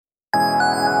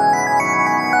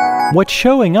What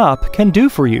Showing Up Can Do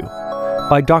For You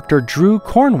by Dr. Drew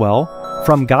Cornwell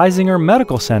from Geisinger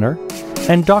Medical Center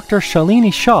and Dr.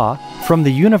 Shalini Shah from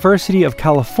the University of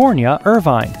California,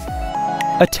 Irvine.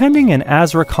 Attending an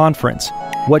ASRA conference,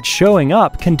 What Showing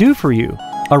Up Can Do For You,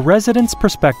 A Resident's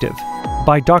Perspective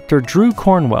by Dr. Drew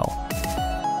Cornwell.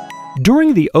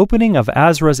 During the opening of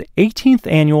ASRA's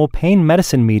 18th annual pain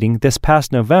medicine meeting this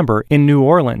past November in New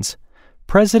Orleans,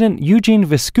 President Eugene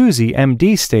Viscusi,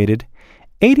 MD, stated,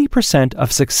 80%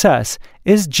 of success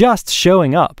is just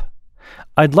showing up.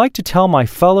 I'd like to tell my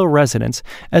fellow residents,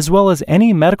 as well as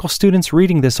any medical students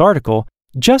reading this article,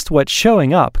 just what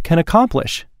showing up can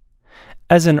accomplish.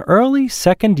 As an early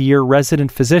second-year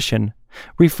resident physician,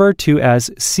 referred to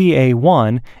as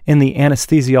CA1 in the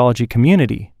anesthesiology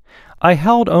community, I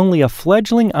held only a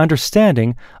fledgling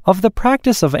understanding of the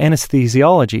practice of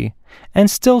anesthesiology and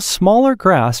still smaller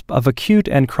grasp of acute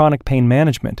and chronic pain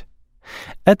management.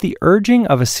 At the urging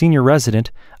of a senior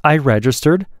resident, I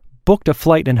registered, booked a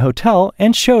flight and hotel,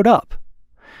 and showed up.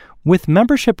 With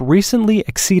membership recently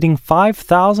exceeding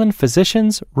 5,000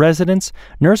 physicians, residents,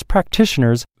 nurse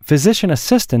practitioners, physician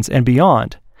assistants, and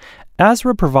beyond,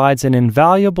 ASRA provides an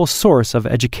invaluable source of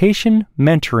education,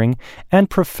 mentoring, and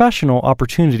professional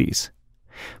opportunities.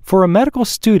 For a medical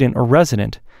student or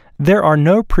resident, there are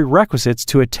no prerequisites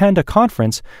to attend a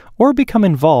conference or become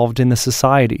involved in the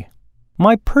society.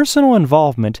 My personal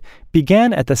involvement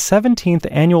began at the 17th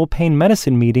Annual Pain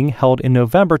Medicine meeting held in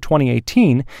November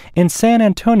 2018 in San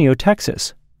Antonio,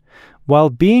 Texas.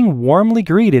 While being warmly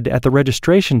greeted at the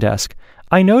registration desk,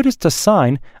 I noticed a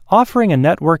sign offering a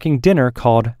networking dinner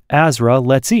called ASRA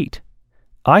Let's Eat.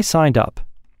 I signed up.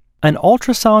 An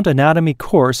ultrasound anatomy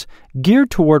course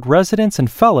geared toward residents and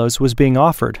fellows was being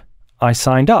offered. I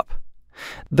signed up.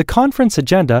 The conference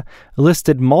agenda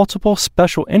listed multiple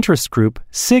special interest group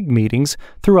SIG meetings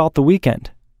throughout the weekend.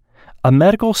 A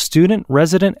medical student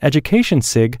resident education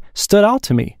SIG stood out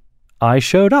to me. I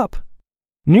showed up.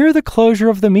 Near the closure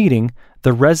of the meeting,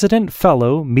 the resident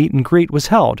fellow meet and greet was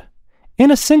held.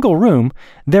 In a single room,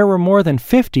 there were more than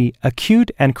 50 acute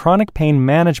and chronic pain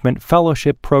management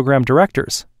fellowship program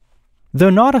directors. Though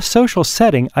not a social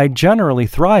setting I generally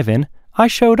thrive in, I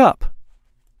showed up.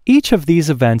 Each of these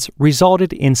events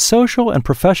resulted in social and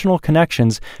professional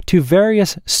connections to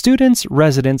various students,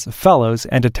 residents, fellows,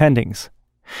 and attendings.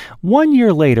 1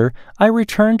 year later, I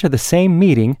returned to the same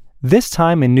meeting, this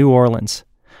time in New Orleans.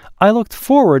 I looked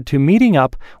forward to meeting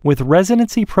up with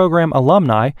residency program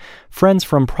alumni, friends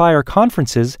from prior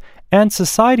conferences, and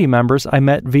society members I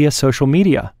met via social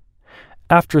media.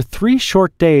 After 3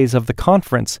 short days of the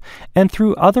conference and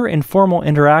through other informal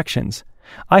interactions,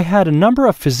 I had a number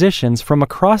of physicians from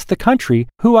across the country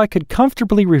who I could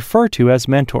comfortably refer to as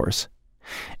mentors.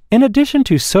 In addition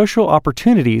to social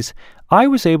opportunities, I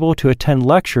was able to attend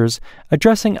lectures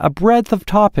addressing a breadth of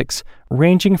topics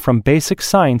ranging from basic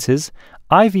sciences,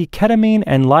 IV ketamine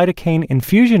and lidocaine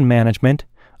infusion management,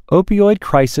 opioid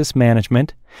crisis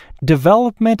management,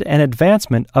 development and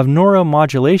advancement of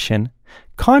neuromodulation,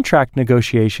 contract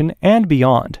negotiation, and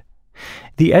beyond.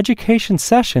 The education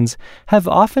sessions have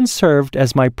often served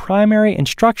as my primary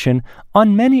instruction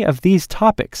on many of these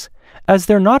topics, as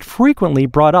they're not frequently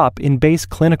brought up in base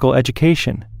clinical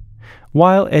education.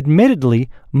 While admittedly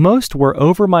most were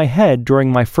over my head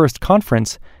during my first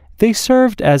conference, they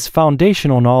served as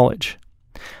foundational knowledge.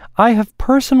 I have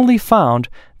personally found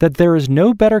that there is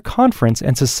no better conference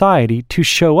and society to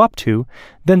show up to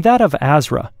than that of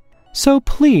ASRA. So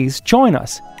please join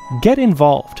us. Get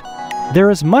involved. There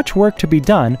is much work to be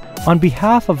done on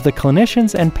behalf of the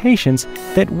clinicians and patients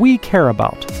that we care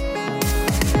about.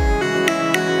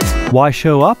 Why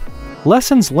Show Up?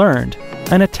 Lessons Learned,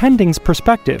 An Attending's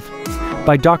Perspective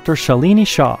by Dr. Shalini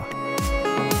Shah.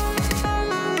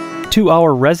 To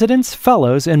our residents,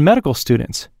 fellows, and medical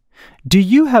students, do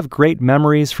you have great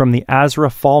memories from the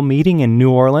ASRA Fall Meeting in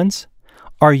New Orleans?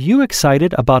 Are you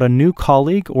excited about a new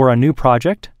colleague or a new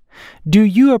project? Do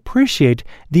you appreciate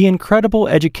the incredible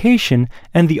education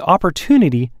and the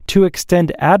opportunity to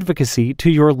extend advocacy to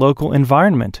your local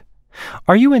environment?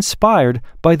 Are you inspired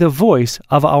by the voice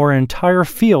of our entire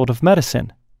field of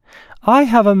medicine? I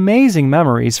have amazing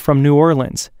memories from New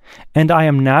Orleans, and I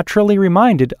am naturally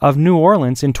reminded of New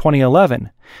Orleans in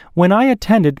 2011, when I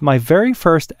attended my very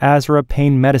first ASRA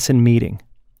pain medicine meeting.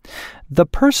 The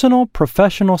personal,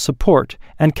 professional support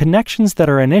and connections that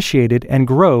are initiated and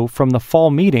grow from the fall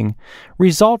meeting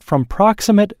result from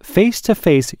proximate,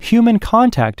 face-to-face human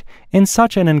contact in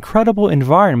such an incredible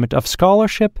environment of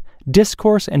scholarship,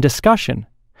 discourse, and discussion.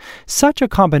 Such a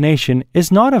combination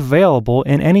is not available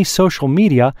in any social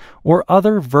media or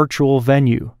other virtual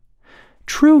venue.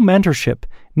 True mentorship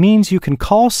means you can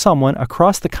call someone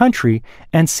across the country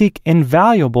and seek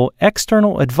invaluable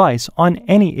external advice on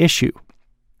any issue.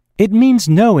 It means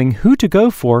knowing who to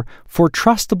go for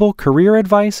trustable career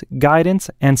advice, guidance,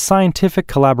 and scientific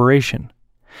collaboration.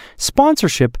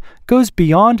 Sponsorship goes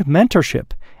beyond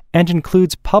mentorship and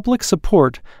includes public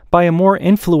support by a more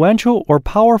influential or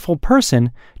powerful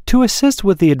person to assist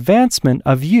with the advancement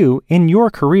of you in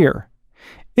your career.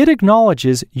 It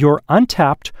acknowledges your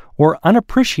untapped or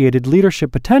unappreciated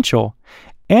leadership potential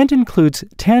and includes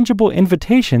tangible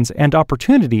invitations and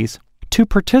opportunities to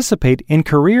participate in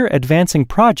career-advancing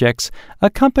projects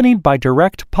accompanied by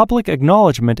direct public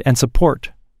acknowledgement and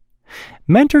support.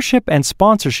 Mentorship and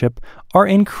sponsorship are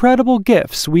incredible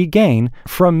gifts we gain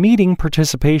from meeting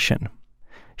participation.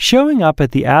 Showing up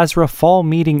at the ASRA Fall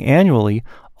Meeting annually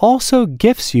also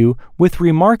gifts you with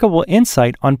remarkable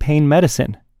insight on pain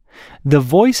medicine. The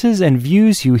voices and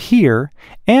views you hear,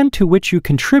 and to which you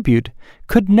contribute,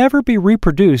 could never be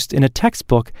reproduced in a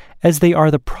textbook as they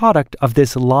are the product of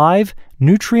this live,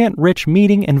 nutrient-rich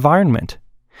meeting environment.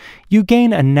 You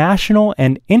gain a national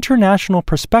and international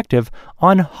perspective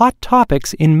on hot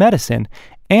topics in medicine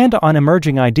and on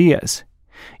emerging ideas.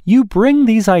 You bring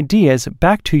these ideas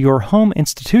back to your home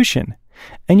institution,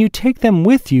 and you take them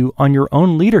with you on your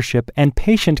own leadership and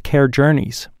patient care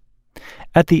journeys.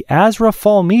 At the ASRA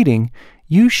Fall Meeting,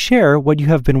 you share what you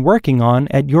have been working on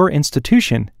at your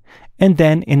institution, and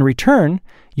then, in return,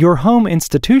 your home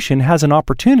institution has an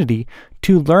opportunity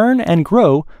to learn and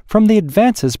grow from the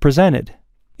advances presented.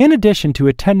 In addition to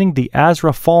attending the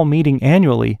ASRA Fall Meeting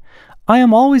annually, I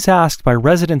am always asked by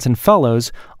residents and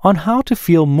fellows on how to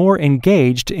feel more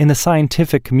engaged in the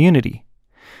scientific community.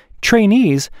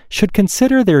 Trainees should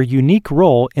consider their unique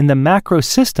role in the macro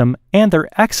system and their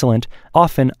excellent,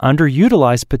 often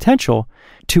underutilized potential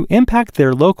to impact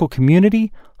their local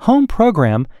community, home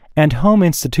program, and home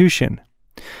institution.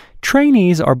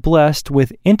 Trainees are blessed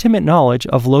with intimate knowledge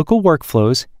of local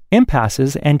workflows,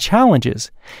 impasses, and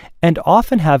challenges, and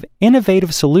often have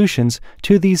innovative solutions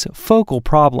to these focal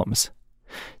problems.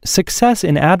 Success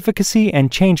in advocacy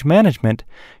and change management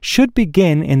should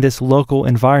begin in this local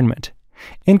environment,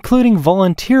 including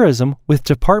volunteerism with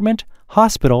department,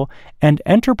 hospital, and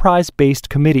enterprise-based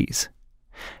committees.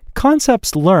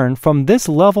 Concepts learned from this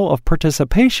level of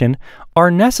participation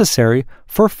are necessary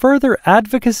for further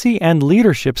advocacy and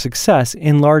leadership success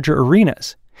in larger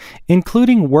arenas,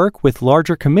 including work with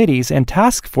larger committees and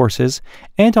task forces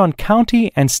and on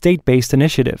county and state-based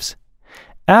initiatives.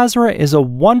 ASRA is a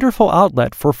wonderful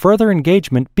outlet for further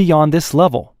engagement beyond this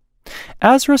level.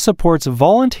 ASRA supports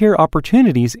volunteer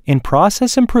opportunities in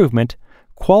process improvement,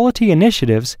 quality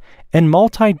initiatives, and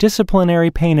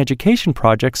multidisciplinary pain education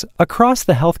projects across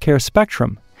the healthcare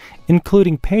spectrum,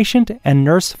 including patient and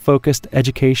nurse-focused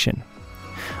education.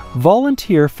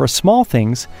 Volunteer for small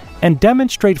things and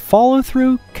demonstrate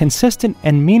follow-through, consistent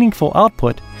and meaningful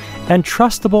output, and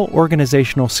trustable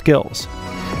organizational skills.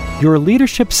 Your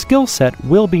leadership skill set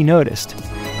will be noticed,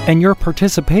 and your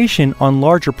participation on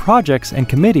larger projects and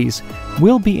committees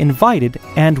will be invited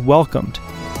and welcomed.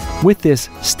 With this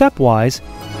stepwise,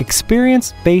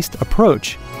 experience-based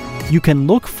approach, you can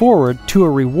look forward to a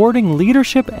rewarding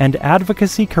leadership and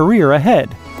advocacy career ahead.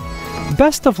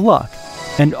 Best of luck,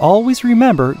 and always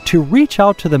remember to reach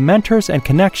out to the mentors and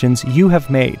connections you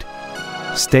have made.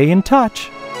 Stay in touch.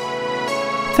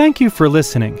 Thank you for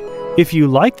listening. If you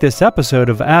like this episode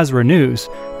of ASRA News,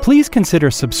 please consider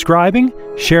subscribing,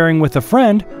 sharing with a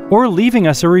friend, or leaving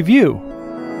us a review.